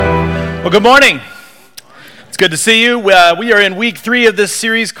Well, good morning. It's good to see you. We are in week 3 of this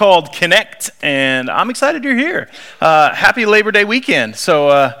series called Connect, and I'm excited you're here. Happy Labor Day weekend.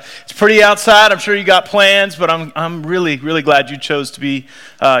 So it's pretty outside. I'm sure you got plans, but I'm really glad you chose to be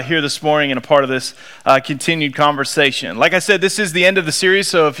here this morning and a part of this continued conversation. Like I said, this is the end of the series,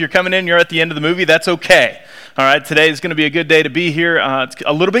 so if you're coming in, you're at the end of the movie, that's okay. All right, today is going to be a good day to be here. It's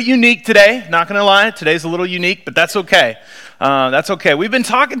a little bit unique today, not going to lie. Today's a little unique, but that's okay. That's okay. We've been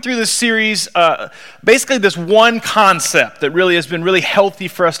talking through this series, basically this one concept that really has been really healthy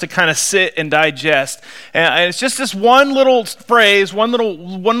for us to kind of sit and digest. And it's just this one little phrase, one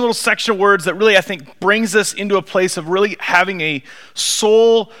little section of words that really, I think, brings us into a place of really having a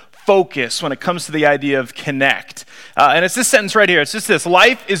soul focus when it comes to the idea of connect. And it's this sentence right here. It's just this: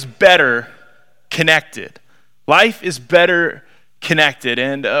 life is better connected. Life is better connected.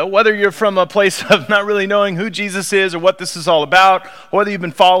 And whether you're from a place of not really knowing who Jesus is or what this is all about, or whether you've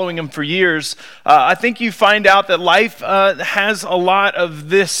been following him for years, I think you find out that life has a lot of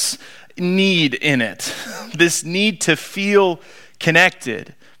this need in it. This need to feel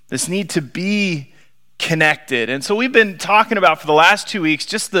connected. This need to be connected. And so we've been talking about for the last 2 weeks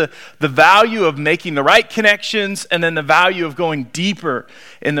just the value of making the right connections and then the value of going deeper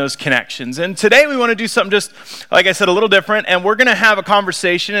in those connections. And today we want to do something just, like I said, a little different, and we're going to have a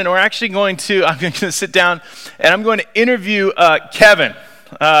conversation, and I'm going to sit down and I'm going to interview Kevin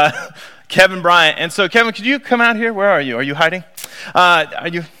Bryant. And so Kevin, could you come out here? Where are you? Are you hiding?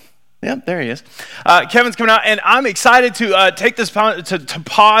 Yeah, there he is. Kevin's coming out, and I'm excited to take this to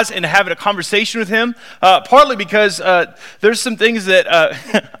pause and have a conversation with him, partly because there's some things that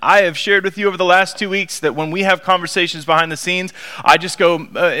I have shared with you over the last 2 weeks that when we have conversations behind the scenes, I just go,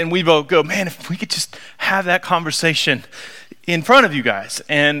 and we both go, man, if we could just have that conversation in front of you guys.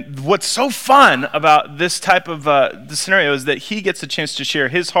 And what's so fun about this type of the scenario is that he gets a chance to share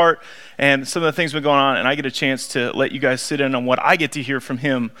his heart and some of the things that have been going on, and I get a chance to let you guys sit in on what I get to hear from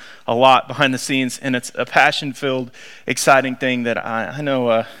him a lot behind the scenes, and it's a passion-filled, exciting thing that I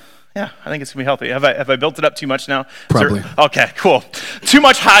know, I think it's going to be healthy. Have I built it up too much now? Probably. Okay, cool. Too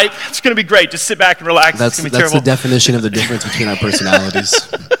much hype. It's going to be great. Just sit back and relax. That's the definition of the difference between our personalities.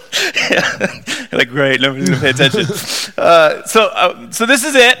 Yeah. You're like, great, nobody's going to pay attention. So this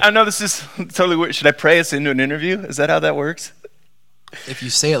is it. I know this is totally weird. Should I pray us into an interview? Is that how that works? If you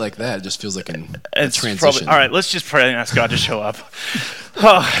say it like that, it just feels like a transition. All right, let's just pray and ask God to show up.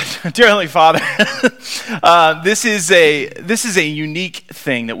 Oh, dear Heavenly Father, this is a unique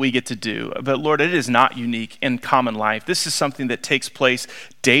thing that we get to do. But Lord, it is not unique in common life. This is something that takes place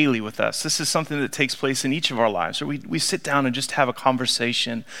daily with us. This is something that takes place in each of our lives, where we sit down and just have a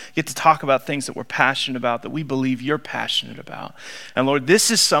conversation, get to talk about things that we're passionate about, that we believe you're passionate about. And Lord, this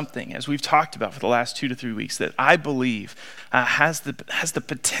is something, as we've talked about for the last 2 to 3 weeks, that I believe has the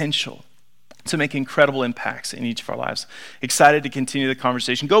potential to make incredible impacts in each of our lives. Excited to continue the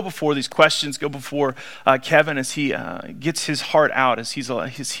conversation. Go before these questions. Go before Kevin as he gets his heart out, as he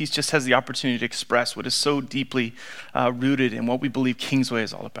just has the opportunity to express what is so deeply rooted in what we believe Kingsway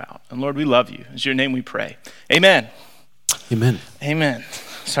is all about. And Lord, we love you. In your name we pray. Amen. Amen. Amen.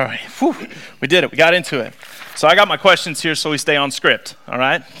 Sorry. Whew. We did it. We got into it. So I got my questions here so we stay on script. All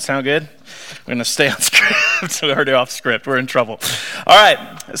right? Sound good? We're going to stay on script. So we're already off script. We're in trouble. All right.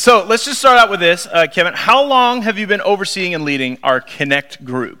 So let's just start out with this. Kevin, how long have you been overseeing and leading our Connect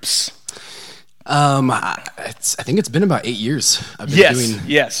groups? I think it's been about 8 years. I've been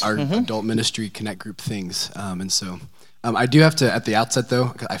doing our adult ministry Connect group things. And so I do have to, at the outset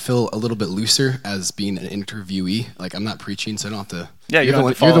though, I feel a little bit looser as being an interviewee. Like I'm not preaching, so I don't have to. Yeah, you're the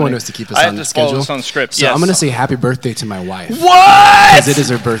one who has to keep us on the schedule. I have to follow us on script. So I'm going to say happy birthday to my wife. What? Because it is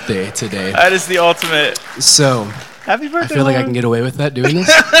her birthday today. That is the ultimate. So happy birthday. I feel like I can get away with that doing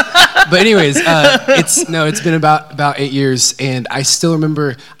this. But anyways, it's been about 8 years, and I still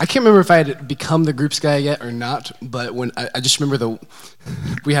remember. I can't remember if I had become the groups guy yet or not. But when I just remember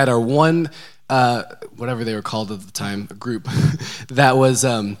we had our one. Whatever they were called at the time, a group that was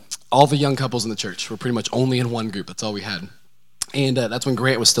all the young couples in the church were pretty much only in one group. That's all we had. And that's when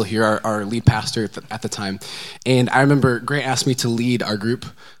Grant was still here, our lead pastor at the time. And I remember Grant asked me to lead our group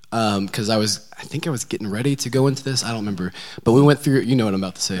because I think I was getting ready to go into this. I don't remember. But we went through, you know what I'm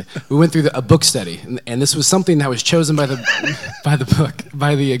about to say. We went through a book study. And this was something that was chosen by the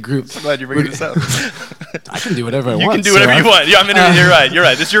group. I'm glad you're bringing this up. I can do whatever I want. You can do whatever you want. Yeah, you're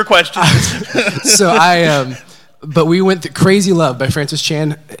right. This is your question. So but we went through Crazy Love by Francis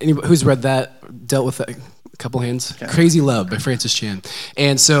Chan. Anybody who's read that, dealt with that? A couple hands. Okay. Crazy Love by Francis Chan.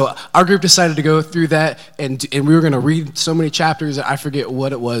 And so our group decided to go through that, and we were going to read so many chapters, I forget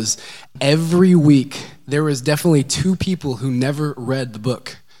what it was. Every week, there was definitely 2 people who never read the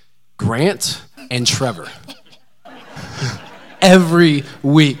book. Grant and Trevor. Every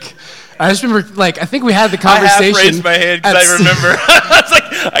week. I just remember, like, I think we had the conversation. I half raised my hand because I remember. I was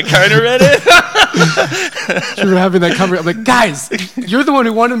like, I kind of read it. I remember having that conversation. I'm like, guys, you're the one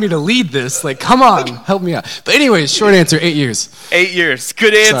who wanted me to lead this. Like, come on, help me out. But anyways, short answer, 8 years. 8 years.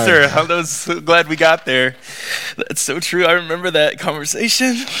 Good answer. Sorry. I was so glad we got there. That's so true. I remember that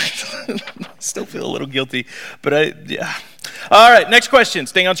conversation. Still feel a little guilty, but yeah. All right, next question,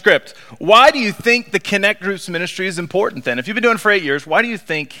 staying on script. Why do you think the Connect Groups ministry is important then? If you've been doing it for 8 years, why do you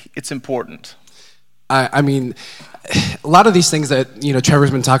think it's important? I mean, a lot of these things that,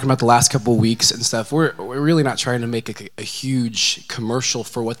 Trevor's been talking about the last couple of weeks and stuff, we're really not trying to make a huge commercial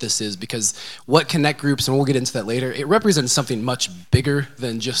for what this is, because what Connect Groups, and we'll get into that later, it represents something much bigger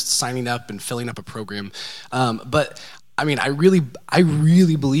than just signing up and filling up a program. But I mean, I really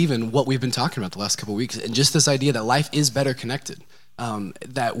believe in what we've been talking about the last couple of weeks, and just this idea that life is better connected.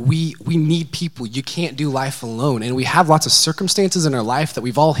 That we need people. You can't do life alone. And we have lots of circumstances in our life that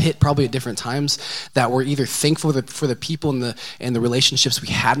we've all hit probably at different times, that we're either thankful for the people and the relationships we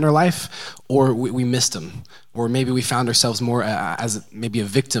had in our life, or we missed them. Or maybe we found ourselves more as maybe a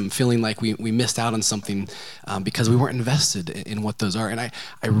victim, feeling like we missed out on something because we weren't invested in what those are. And I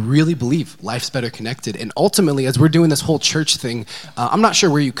really believe life's better connected. And ultimately, as we're doing this whole church thing, I'm not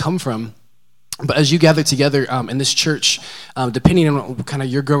sure where you come from, but as you gather together in this church, depending on kind of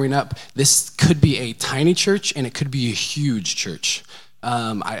your growing up, this could be a tiny church and it could be a huge church.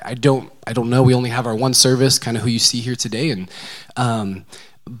 I don't know. We only have our one service, kind of who you see here today, and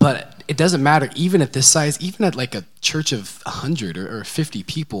but it doesn't matter. Even at this size, even at like a church of 100 or 50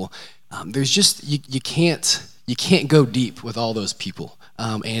 people, there's just you can't go deep with all those people.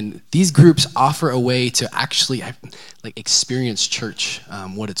 And these groups offer a way to actually experience church,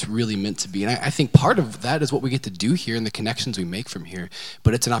 what it's really meant to be. And I think part of that is what we get to do here and the connections we make from here.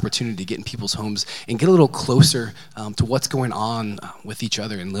 But it's an opportunity to get in people's homes and get a little closer to what's going on with each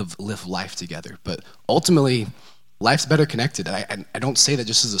other and live life together. But ultimately, life's better connected. I don't say that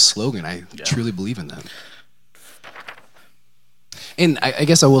just as a slogan. I truly believe in that. And I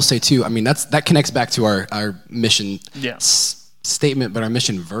guess I will say too, I mean, that connects back to our mission statement, but our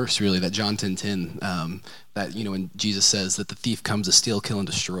mission verse really, that John 10:10, that, when Jesus says that the thief comes to steal, kill, and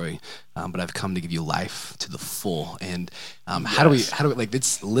destroy, but I've come to give you life to the full. And how do we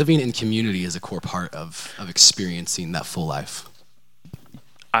it's living in community is a core part of experiencing that full life.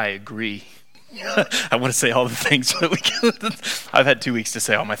 I agree. I want to say all the things, but I've had 2 weeks to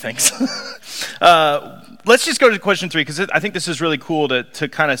say all my things. Let's just go to question 3, because I think this is really cool to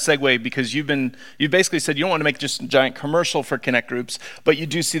kind of segue, because you basically said you don't want to make just a giant commercial for Connect Groups, but you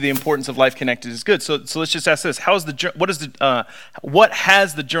do see the importance of life connected is good. So let's just ask this: what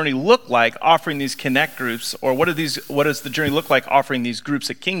has the journey looked like offering these Connect Groups, or what does the journey look like offering these groups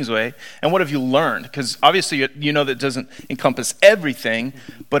at Kingsway, and what have you learned? Because obviously that doesn't encompass everything,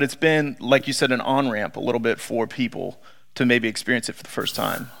 but it's been, like you said, an on-ramp a little bit for people to maybe experience it for the first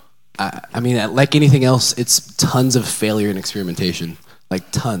time. I mean, like anything else, it's tons of failure and experimentation,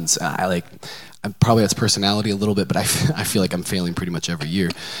 like tons. Probably that's personality a little bit, but I feel like I'm failing pretty much every year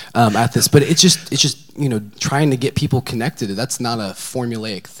at this. But it's just trying to get people connected. That's not a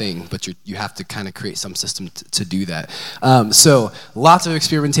formulaic thing, but you have to kind of create some system to do that. So lots of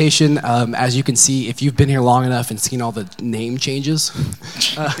experimentation. As you can see, if you've been here long enough and seen all the name changes,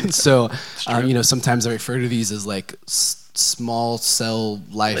 sometimes I refer to these as like small cell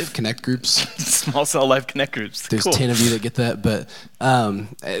life connect groups. Small cell life connect groups. There's cool. 10 of you that get that, but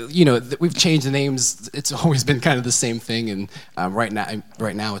we've changed the names. It's always been kind of the same thing, and right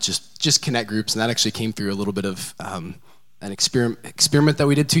now it's just connect groups, and that actually came through a little bit of an experiment that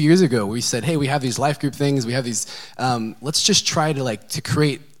we did 2 years ago. We said, hey, we have these life group things. We have these. Let's just try to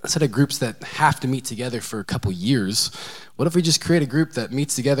create a set of groups that have to meet together for a couple years. What if we just create a group that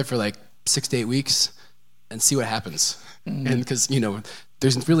meets together for like 6 to 8 weeks and see what happens? Mm-hmm. And because,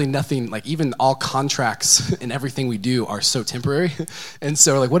 there's really nothing, like even all contracts and everything we do are so temporary. And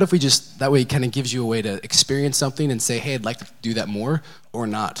so like, what if we just, that way it kind of gives you a way to experience something and say, hey, I'd like to do that more or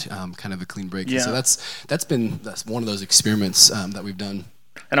not, kind of a clean break. Yeah. And so that's one of those experiments that we've done.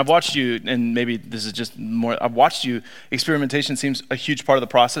 And I've watched you, and maybe this is just more, I've watched you, experimentation seems a huge part of the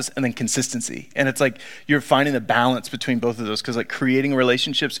process, and then consistency. And it's like you're finding the balance between both of those, because like creating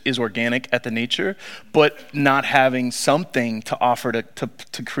relationships is organic at the nature, but not having something to offer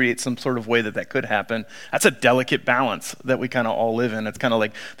to create some sort of way that could happen, that's a delicate balance that we kind of all live in. It's kind of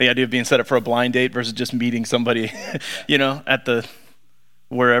like the idea of being set up for a blind date versus just meeting somebody, at the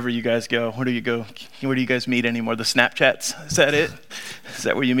wherever you guys go? Where do you guys meet anymore? The Snapchats? Is that it? Is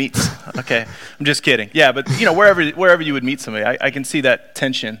that where you meet? Okay, I'm just kidding. Yeah, but wherever you would meet somebody, I can see that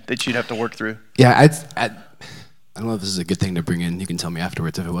tension that you'd have to work through. Yeah, I don't know if this is a good thing to bring in. You can tell me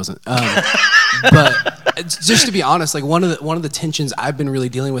afterwards if it wasn't. But just to be honest, like one of the tensions I've been really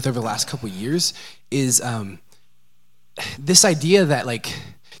dealing with over the last couple of years is this idea that, like,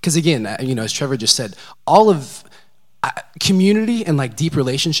 because again, as Trevor just said, all of community and like deep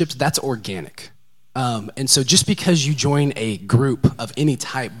relationships, that's organic. And so just because you join a group of any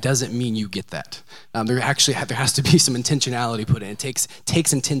type doesn't mean you get that. There has to be some intentionality put in. It takes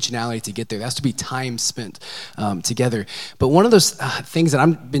intentionality to get there. There has to be time spent together. But one of those things that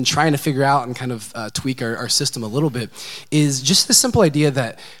I've been trying to figure out and kind of tweak our system a little bit is just the simple idea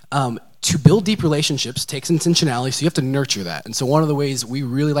that to build deep relationships takes intentionality, so you have to nurture that. And so one of the ways we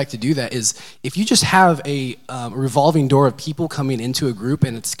really like to do that is if you just have a revolving door of people coming into a group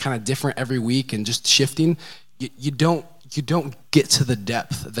and it's kind of different every week and just shifting, you don't get to the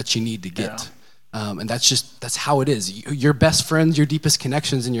depth that you need to get. Yeah. And that's how it is. Your best friends, your deepest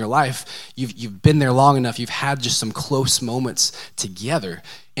connections in your life, you've been there long enough, you've had just some close moments together.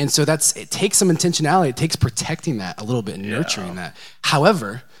 And so it takes some intentionality, it takes protecting that a little bit and nurturing that.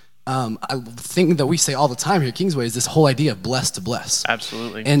 However, a thing that we say all the time here at Kingsway is this whole idea of blessed to bless.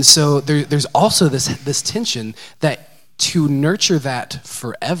 Absolutely. And so there's also this tension that to nurture that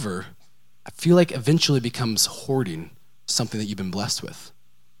forever, I feel like eventually becomes hoarding something that you've been blessed with.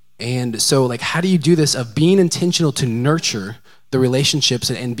 And so, like, how do you do this of being intentional to nurture the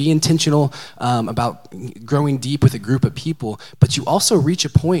relationships and be intentional about growing deep with a group of people, but you also reach a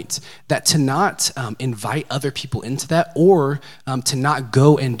point that to not invite other people into that or to not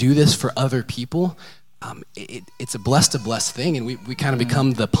go and do this for other people, it's a blessed to blessed thing, and we kind of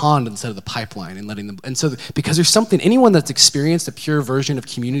become the pond instead of the pipeline and letting them. And so because there's anyone that's experienced a pure version of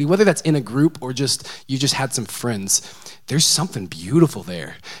community, whether that's in a group or just you just had some friends, there's something beautiful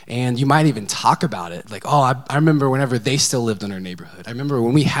there. And you might even talk about it. Like, oh, I remember whenever they still lived in our neighborhood. I remember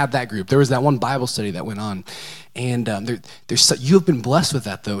when we had that group, there was that one Bible study that went on. And you've been blessed with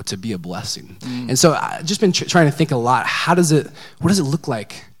that, though, to be a blessing. And so I've just been trying to think a lot, what does it look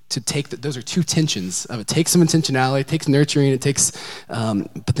like to take those are two tensions of it takes some intentionality, it takes nurturing, it takes,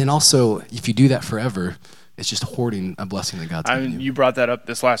 but then also if you do that forever, it's just hoarding a blessing that God's given you. You brought that up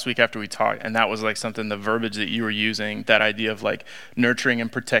this last week after we talked, and that was like something, the verbiage that you were using, that idea of like nurturing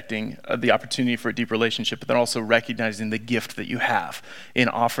and protecting the opportunity for a deep relationship, but then also recognizing the gift that you have in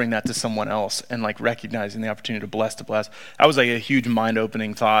offering that to someone else and like recognizing the opportunity to bless. That was like a huge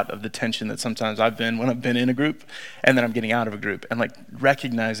mind-opening thought of the tension that sometimes I've been when I've been in a group and then I'm getting out of a group, and like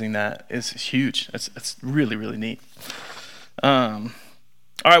recognizing that is huge. It's really, really neat.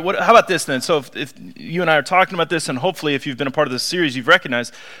 All right, how about this then? So if you and I are talking about this, and hopefully if you've been a part of this series, you've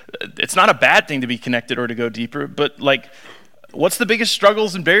recognized it's not a bad thing to be connected or to go deeper, but like, what's the biggest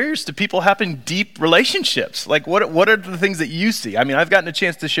struggles and barriers to people having deep relationships? Like, what are the things that you see? I mean, I've gotten a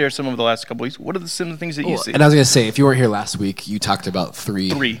chance to share some over the last couple weeks. What are some of the things that you see? And I was going to say, if you weren't here last week, you talked about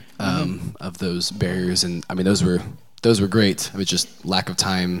three. Of those barriers, and I mean, those were great. It was just lack of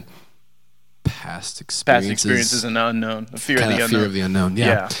time, past experiences and unknown, the fear of the unknown.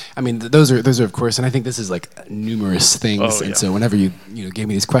 Yeah. I mean, those are of course, and I think this is like numerous things. So whenever you gave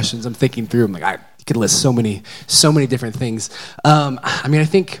me these questions, I'm thinking through. I'm like, I could list so many different things. I mean, I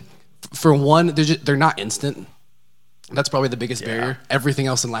think for one, they're not instant. That's probably the biggest barrier. Everything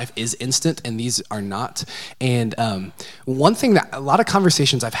else in life is instant, and these are not. And one thing that a lot of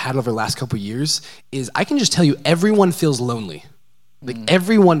conversations I've had over the last couple of years is I can just tell you, everyone feels lonely. Like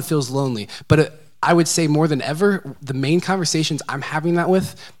everyone feels lonely, but I would say more than ever, the main conversations I'm having that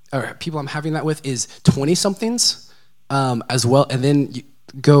with, or people I'm having that with, is 20-somethings as well, and then you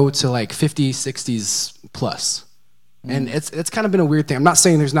go to like 50s, 60s plus. And it's kind of been a weird thing. I'm not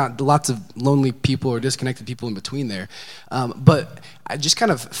saying there's not lots of lonely people or disconnected people in between there, but I just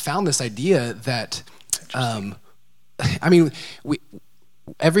kind of found this idea that, I mean,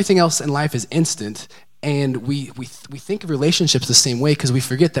 everything else in life is instant. And we think of relationships the same way because we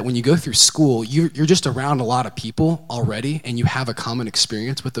forget that when you go through school, you're just around a lot of people already, and you have a common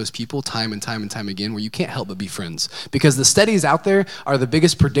experience with those people time and time again, where you can't help but be friends. Because the studies out there are the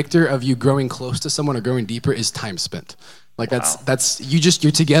biggest predictor of you growing close to someone or growing deeper is time spent. Like that's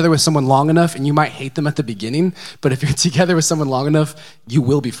you're together with someone long enough, and you might hate them at the beginning, but if you're together with someone long enough, you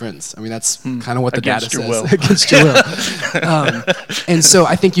will be friends. I mean, that's kind of what the data says. Against your will. And so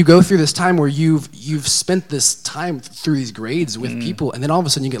I think you go through this time where you've spent this time through these grades with people, and then all of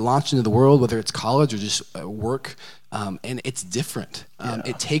a sudden you get launched into the world, whether it's college or just work, and it's different.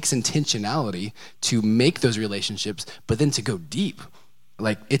 It takes intentionality to make those relationships, but then to go deep.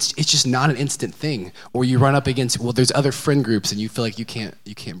 Like it's just not an instant thing. Or you run up against, well, there's other friend groups and you feel like you can't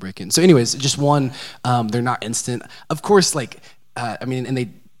break in. So anyways, just one, they're not instant. Of course, like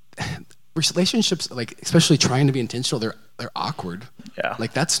relationships, like especially trying to be intentional, they're awkward. Yeah.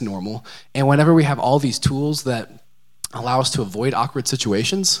 Like that's normal. And whenever we have all these tools that allow us to avoid awkward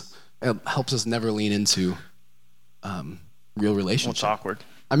situations, it helps us never lean into real relationships. What's awkward?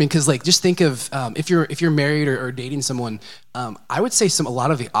 I mean, because like just think of if you're married or dating someone, I would say a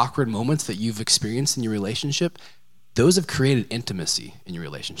lot of the awkward moments that you've experienced in your relationship, those have created intimacy in your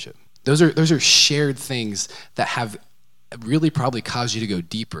relationship. Those are shared things that have really probably caused you to go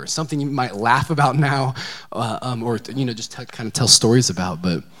deeper. Something you might laugh about now, or just kind of tell stories about.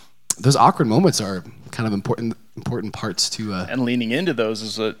 But those awkward moments are kind of important parts to. And leaning into those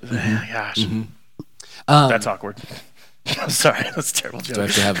is gosh, Mm-hmm. that's awkward. I'm sorry, that's a terrible joke. Do I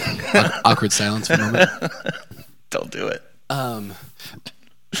have to have awkward silence for a moment? Don't do it. Let's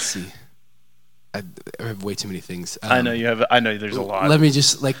see. I have way too many things. I know you have. I know there's a lot. Let me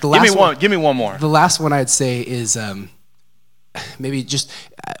just like the last. Give me one more. The last one I'd say is maybe just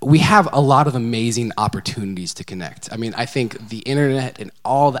we have a lot of amazing opportunities to connect. I mean, I think the internet and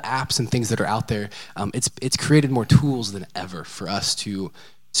all the apps and things that are out there, it's created more tools than ever for us to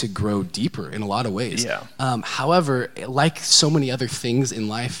grow deeper in a lot of ways. Yeah. However, like so many other things in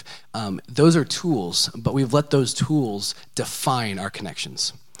life, those are tools, but we've let those tools define our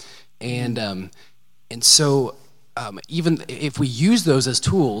connections. And so even if we use those as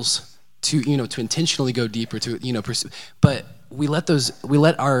tools to intentionally go deeper, to pursue, but we let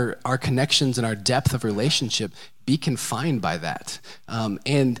our connections and our depth of relationship be confined by that.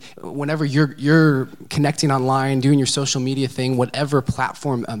 And whenever you're connecting online, doing your social media thing, whatever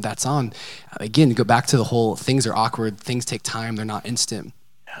platform that's on, again, go back to the whole things are awkward, things take time, they're not instant.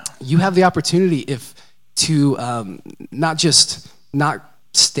 Yeah. You have the opportunity to not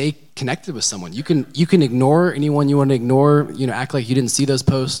stay connected with someone. You can ignore anyone you want to ignore, act like you didn't see those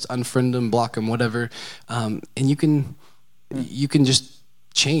posts, unfriend them, block them, whatever. And you can just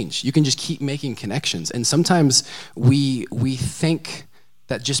change. You can just keep making connections. And sometimes we think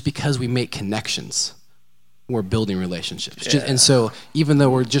that just because we make connections, we're building relationships. Yeah. And so even though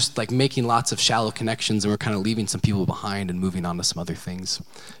we're just like making lots of shallow connections and we're kind of leaving some people behind and moving on to some other things.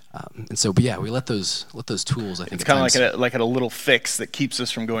 But yeah, we let those tools, I think, it's kind of like a little fix that keeps us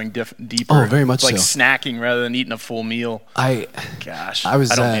from going deeper. Oh, very much like so. Snacking rather than eating a full meal. I don't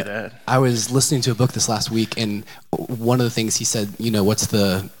need that. I was listening to a book this last week, and one of the things he said, what's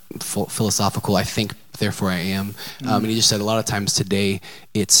the philosophical, I think, therefore I am. And he just said a lot of times today,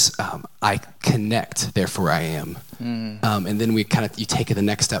 it's I connect, therefore I am. And then you take it the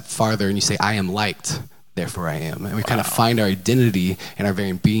next step farther and you say, I am liked, therefore I am. And we kind of find our identity and our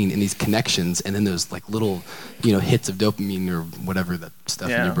very being in these connections, and then those like little, hits of dopamine or whatever, that stuff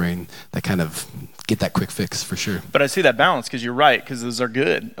in your brain that kind of get that quick fix for sure. But I see that balance because you're right, because those are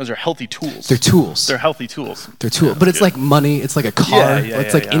good. Those are healthy tools. They're tools. They're healthy tools. They're tools. But it's like money. It's like a car.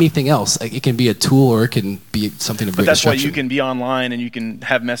 It's like anything else. Like it can be a tool or it can be something to bring But that's why destruction. you can be online and you can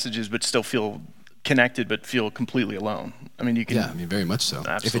have messages but still feel connected but feel completely alone. I mean, you can. Yeah, very much so.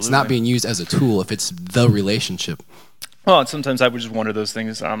 Absolutely. If it's not being used as a tool, if it's the relationship. Well, and sometimes I would just wonder those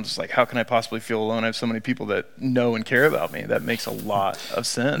things. I'm just like, how can I possibly feel alone? I have so many people that know and care about me. That makes a lot of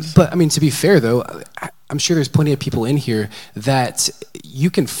sense. But I mean, to be fair though, I'm sure there's plenty of people in here that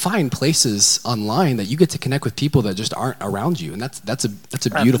you can find places online that you get to connect with people that just aren't around you, and that's a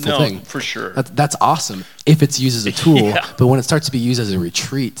beautiful thing. For sure. That's awesome if it's used as a tool. Yeah. But when it starts to be used as a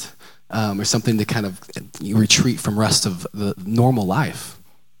retreat, or something to kind of retreat from rest of the normal life,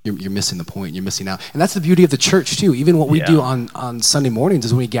 you're missing the point. You're missing out. And that's the beauty of the church too. Even what we do on Sunday mornings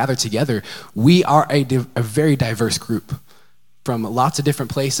is when we gather together, we are a very diverse group from lots of different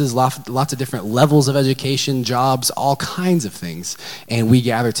places, lots of different levels of education, jobs, all kinds of things. And we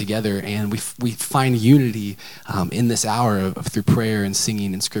gather together and we find unity in this hour through prayer and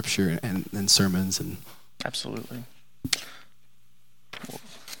singing and scripture and sermons. And Absolutely.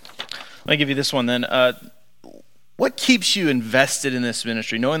 Let me give you this one then. What keeps you invested in this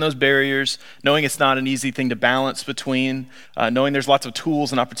ministry? Knowing those barriers, knowing it's not an easy thing to balance between, knowing there's lots of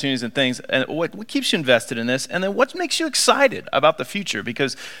tools and opportunities and things. And what keeps you invested in this? And then what makes you excited about the future?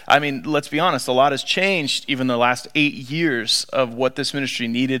 Because, I mean, let's be honest, a lot has changed even the last 8 years of what this ministry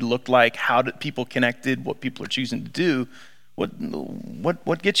needed, looked like, how did people connected, what people are choosing to do.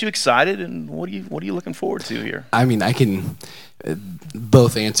 What gets you excited, and what are you looking forward to here? I mean,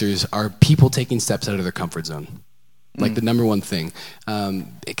 both answers are people taking steps out of their comfort zone. like the number one thing.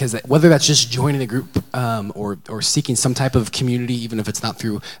 Because whether that's just joining a group or seeking some type of community, even if it's not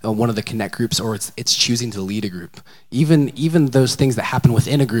through one of the Connect groups, or it's choosing to lead a group. Even those things that happen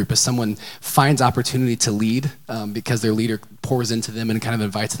within a group, as someone finds opportunity to lead because their leader pours into them and kind of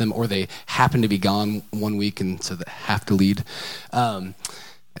invites them, or they happen to be gone one week and so they have to lead. I'd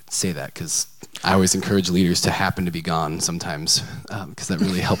say that because I always encourage leaders to happen to be gone sometimes, because that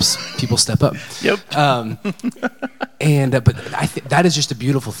really helps people step up. Yep. But I think that is just a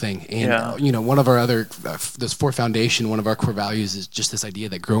beautiful thing. And one of our other, those 4 foundation, one of our core values is just this idea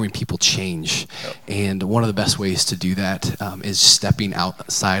that growing people change. Yep. And one of the best ways to do that is stepping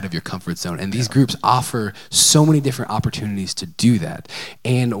outside of your comfort zone. And these groups offer so many different opportunities to do that.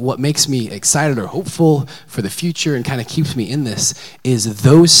 And what makes me excited or hopeful for the future and kind of keeps me in this is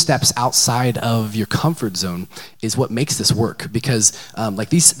those steps outside of your comfort zone is what makes this work. Because like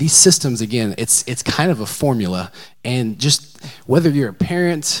these systems, again, it's kind of a formula. And just whether you're a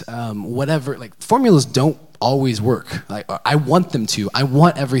parent, whatever, like formulas don't always work. Like I want them to. I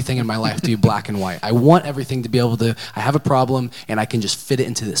want everything in my life to be black and white. I want everything to be able to, I have a problem and I can just fit it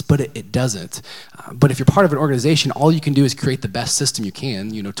into this, but it doesn't. But if you're part of an organization, all you can do is create the best system you can,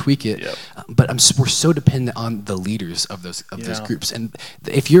 tweak it. Yep. But we're so dependent on the leaders of those groups. And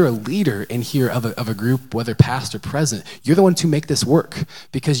if you're a leader in here of a group, whether past or present, you're the ones who make this work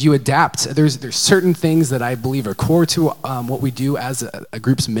because you adapt. There's certain things that I believe are core to what we do as a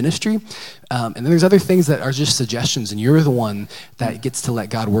group's ministry. And then there's other things that are just suggestions, and you're the one that gets to let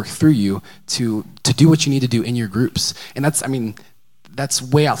God work through you to do what you need to do in your groups. And that's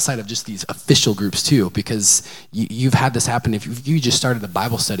way outside of just these official groups too, because you've had this happen. If you just started a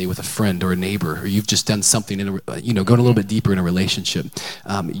Bible study with a friend or a neighbor, or you've just done something going a little bit deeper in a relationship,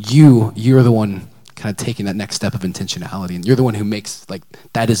 you're the one kind of taking that next step of intentionality, and you're the one who makes, like,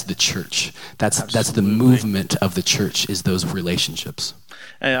 that is the church. That's the movement of the church, is those relationships.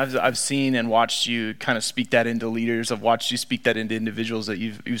 And I've seen and watched you kind of speak that into leaders. I've watched you speak that into individuals that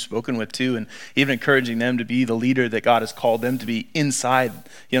you've spoken with too, and even encouraging them to be the leader that God has called them to be inside,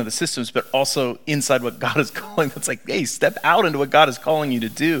 the systems, but also inside what God is calling. That's like, hey, step out into what God is calling you to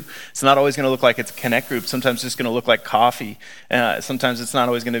do. It's not always going to look like it's a Connect group. Sometimes it's just going to look like coffee. Sometimes it's not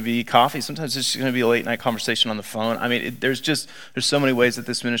always going to be coffee. Sometimes it's just going to be a late night conversation on the phone. I mean, there's so many ways that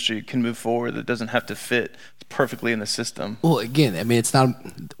this ministry can move forward that doesn't have to fit perfectly in the system. Well, again, I mean, it's not.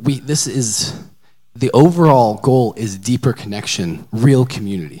 This is the overall goal is deeper connection, real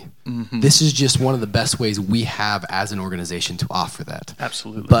community. Mm-hmm. This is just one of the best ways we have as an organization to offer that.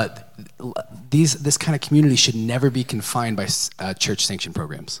 Absolutely. But this kind of community should never be confined by church sanctioned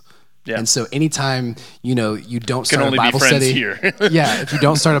programs. Yeah. And so anytime, you don't start a Bible study. Here. If you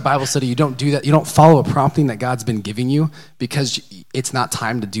don't start a Bible study, you don't do that. You don't follow a prompting that God's been giving you because it's not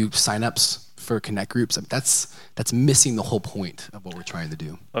time to do signups for Connect groups. That's missing the whole point of what we're trying to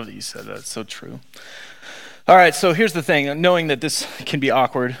do. Love that you said that. It's so true. All right, so here's the thing. Knowing that this can be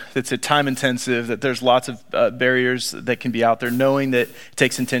awkward, it's time intensive, that there's lots of barriers that can be out there, knowing that it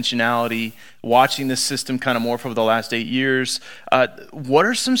takes intentionality, watching this system kind of morph over the last 8 years, what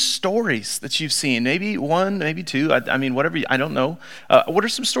are some stories that you've seen? Maybe one, maybe two, whatever, I don't know. What are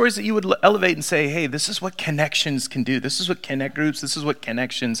some stories that you would elevate and say, hey, this is what connections can do. This is what Connect groups, this is what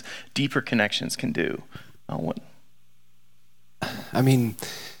connections, deeper connections can do.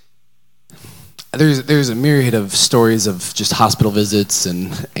 There's a myriad of stories of just hospital visits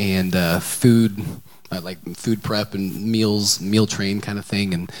and food, like food prep and meal train kind of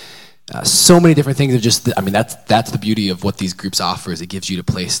thing, and so many different things. Of just, that's the beauty of what these groups offer, is it gives you a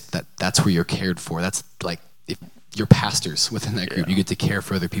place that's where you're cared for. That's like, if you're pastors within that group, you get to care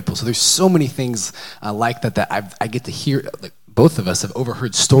for other people. So there's so many things like that I get to hear. Like, both of us have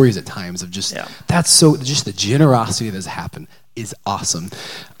overheard stories at times of just just the generosity that has happened is awesome.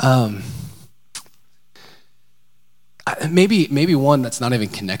 Maybe one that's not even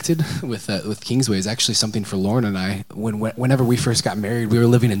connected with Kingsway is actually something for Lauren and I. Whenever we first got married, we were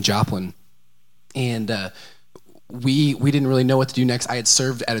living in Joplin, and we didn't really know what to do next. I had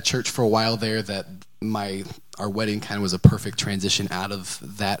served at a church for a while there that our wedding kind of was a perfect transition out of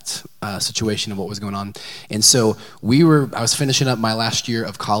that situation of what was going on. And so I was finishing up my last year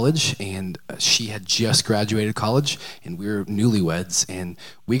of college, and she had just graduated college, and we were newlyweds, and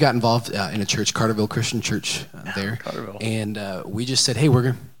we got involved in a church, Carterville Christian Church there. Carterville. And we just said, hey,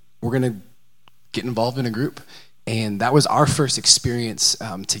 we're going to get involved in a group. And that was our first experience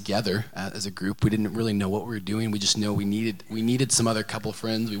together as a group. We didn't really know what we were doing. We just know we needed some other couple of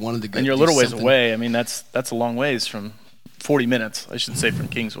friends. We wanted to go. And you're a little ways away. That's a long ways from 40 minutes, I should say, from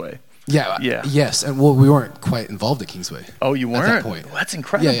Kingsway. Yeah. Yeah. Yes, and well, we weren't quite involved at Kingsway. Oh, you weren't? At that point. Well, that's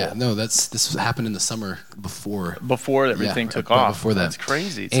incredible. Yeah. No, this happened in the summer before. Before everything took off. Before that. That's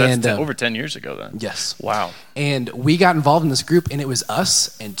crazy. So And, that's over 10 years ago then. Yes. Wow. And we got involved in this group, and it was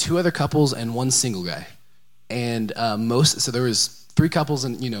us and 2 other couples and 1 single guy. And so there was 3 couples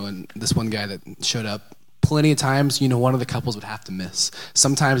and this one guy that showed up. Plenty of times, one of the couples would have to miss.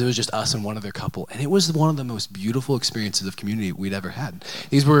 Sometimes it was just us and one other couple. And it was one of the most beautiful experiences of community we'd ever had.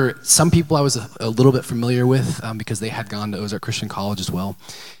 These were some people I was a little bit familiar with because they had gone to Ozark Christian College as well.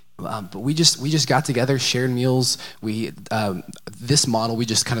 But we just got together, shared meals. This model, we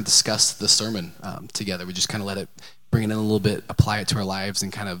just kind of discussed the sermon together. We just kind of let it, bring it in a little bit, apply it to our lives,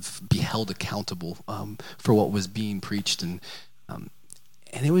 and kind of be held accountable for what was being preached.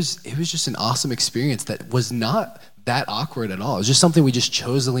 And it was just an awesome experience that was not that awkward at all. It was just something we just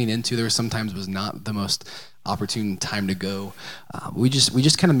chose to lean into. There sometimes was not the most opportune time to go. We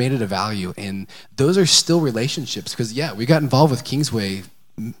just kind of made it a value, and those are still relationships because we got involved with Kingsway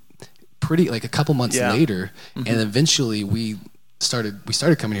pretty like a couple months later, and eventually we started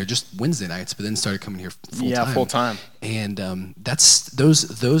coming here just Wednesday nights, but then started coming here full time. Yeah, full time. And that's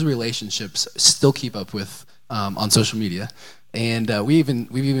those relationships still keep up with on social media. And we've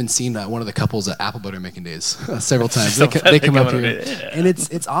even seen one of the couples at Apple Butter Making Days several times. They come up here, and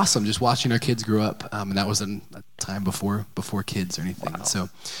it's awesome just watching our kids grow up. And that was a time before kids or anything. Wow. So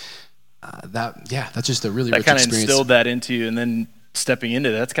that's just a really rich experience. That kind of instilled that into you, and then stepping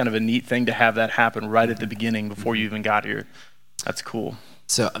into that's kind of a neat thing to have that happen right at the beginning before you even got here. That's cool.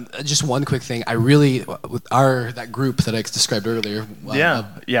 So just one quick thing, I really with that group that I described earlier.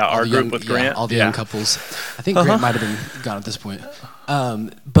 Our group with Grant, all the young couples. I think Grant might have been gone at this point.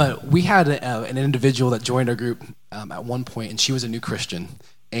 But we had an individual that joined our group at one point, and she was a new Christian.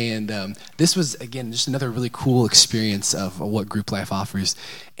 And this was again just another really cool experience of what group life offers.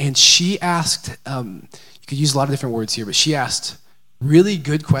 And she asked, you could use a lot of different words here, but she asked really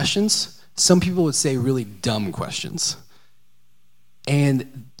good questions. Some people would say really dumb questions.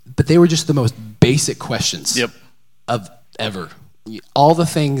 But they were just the most basic questions of ever. All the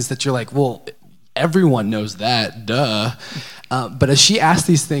things that you're like, well, everyone knows that, duh. But as she asked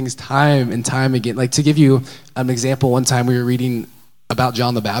these things time and time again, like to give you an example, one time we were reading about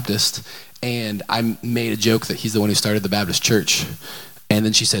John the Baptist, and I made a joke that he's the one who started the Baptist church. And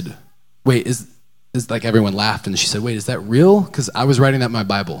then she said, wait, is like everyone laughed, and she said, wait, is that real? Because I was writing that in my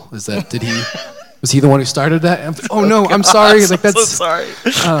Bible. Was he the one who started that? Oh no, I'm sorry. Like that's so sorry.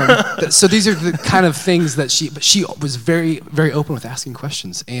 So these are the kind of things that she was very, very open with asking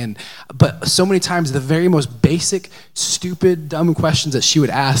questions. But so many times the very most basic, stupid, dumb questions that she would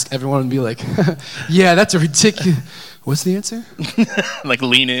ask, everyone would be like, yeah, that's a ridiculous. What's the answer? Like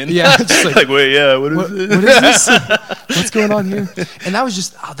lean in. Yeah. Just like wait, yeah. What is this? What's going on here? And that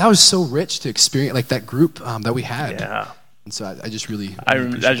was so rich to experience, like that group that we had. Yeah. And so I just really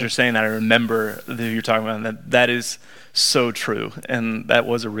as you're saying that, I remember that you're talking about that is so true, and that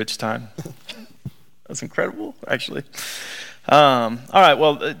was a rich time. That's incredible, actually. All right,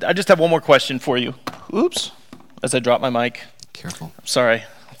 well, I just have one more question for you. Oops, as I drop my mic. Careful. I'm sorry.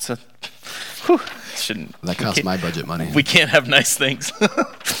 That costs my budget money. We can't have nice things.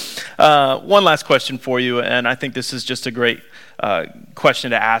 One last question for you, and I think this is just a great question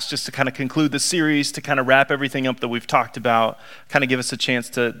to ask, just to kind of conclude the series, to kind of wrap everything up that we've talked about, kind of give us a chance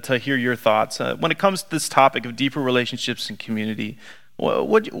to hear your thoughts. When it comes to this topic of deeper relationships and community,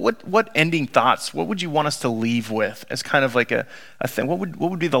 what ending thoughts, what would you want us to leave with as kind of like a thing? What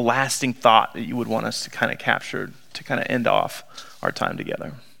would be the lasting thought that you would want us to kind of capture to kind of end off our time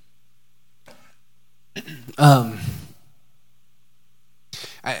together?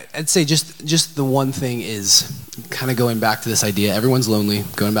 I'd say just the one thing is kind of going back to this idea, everyone's lonely,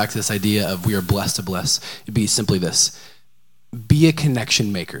 going back to this idea of we are blessed to bless. It'd be simply this: be a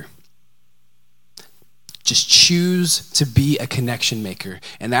connection maker. Just choose to be a connection maker.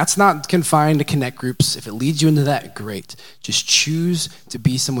 And that's not confined to connect groups. If it leads you into that, great. Just choose to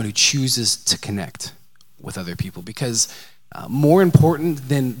be someone who chooses to connect with other people, because more important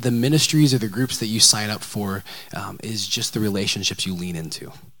than the ministries or the groups that you sign up for is just the relationships you lean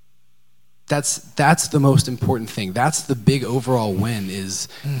into. That's the most important thing. That's the big overall win, is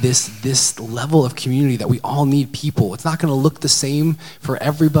this level of community that we all need people. It's not going to look the same for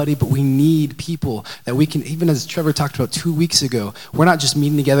everybody, but we need people that we can, even as Trevor talked about 2 weeks ago, we're not just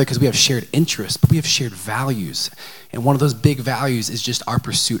meeting together because we have shared interests, but we have shared values. And one of those big values is just our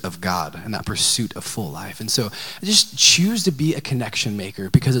pursuit of God and that pursuit of full life. And so I just choose to be a connection maker,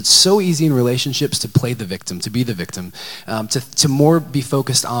 because it's so easy in relationships to play the victim, to be the victim, to more be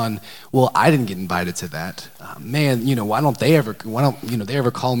focused on, well, I didn't get invited to that. Man, why don't they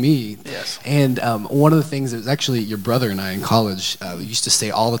ever call me? Yes. And one of the things that was actually your brother and I in college used to say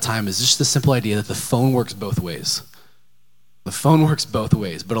all the time is just the simple idea that the phone works both ways. The phone works both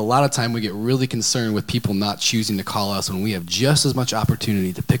ways, but a lot of time we get really concerned with people not choosing to call us when we have just as much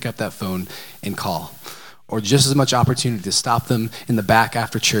opportunity to pick up that phone and call, or just as much opportunity to stop them in the back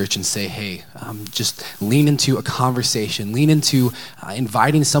after church and say, hey, just lean into a conversation, lean into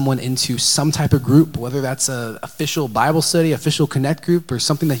inviting someone into some type of group, whether that's an official Bible study, official Connect group, or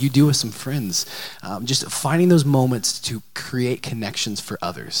something that you do with some friends. Just finding those moments to create connections for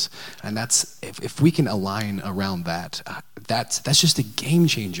others. And that's, if we can align around that, that's just a game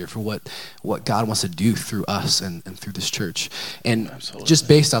changer for what God wants to do through us and through this church. And Absolutely. Just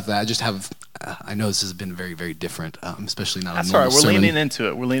based off that, I just have, I know this has been very, very different, especially not a normal That's all right. We're sermon. leaning into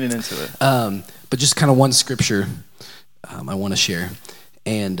it. We're leaning into it. But just kind of one scripture I want to share.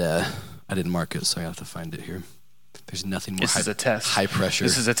 And I didn't mark it, so I have to find it here. There's nothing more This is a test. high pressure.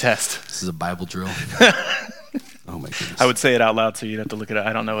 This is a test. This is a Bible drill. Oh, my goodness. I would say it out loud, so you'd have to look it up.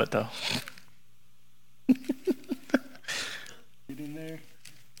 I don't know it, though. Reading there.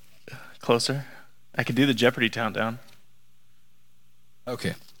 Closer. I could do the Jeopardy countdown.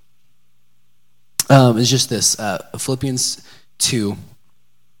 Okay. It's just this, Philippians 2,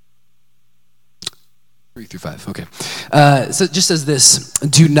 3 through 5, okay. So it just says this: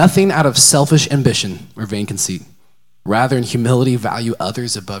 do nothing out of selfish ambition or vain conceit. Rather, in humility, value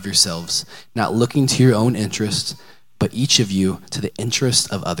others above yourselves, not looking to your own interest, but each of you to the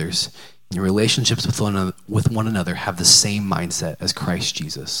interest of others. In your relationships with one another, have the same mindset as Christ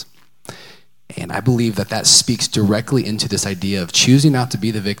Jesus. And I believe that speaks directly into this idea of choosing not to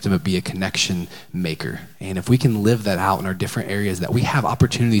be the victim, but be a connection maker. And if we can live that out in our different areas, that we have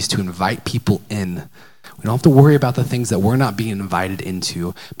opportunities to invite people in. We don't have to worry about the things that we're not being invited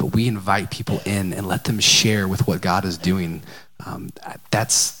into, but we invite people in and let them share with what God is doing.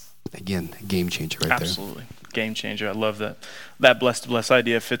 That's, again, a game changer right there. Absolutely. Game changer. I love that. That blessed to bless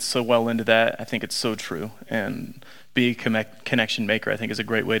idea fits so well into that. I think it's so true. And be a connection maker, I think, is a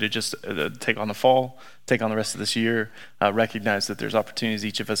great way to just take on the fall, take on the rest of this year, recognize that there's opportunities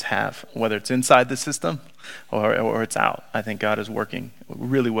each of us have, whether it's inside the system or it's out. I think God is working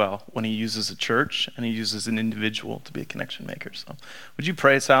really well when he uses a church and he uses an individual to be a connection maker. So would you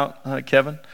pray us out, Kevin?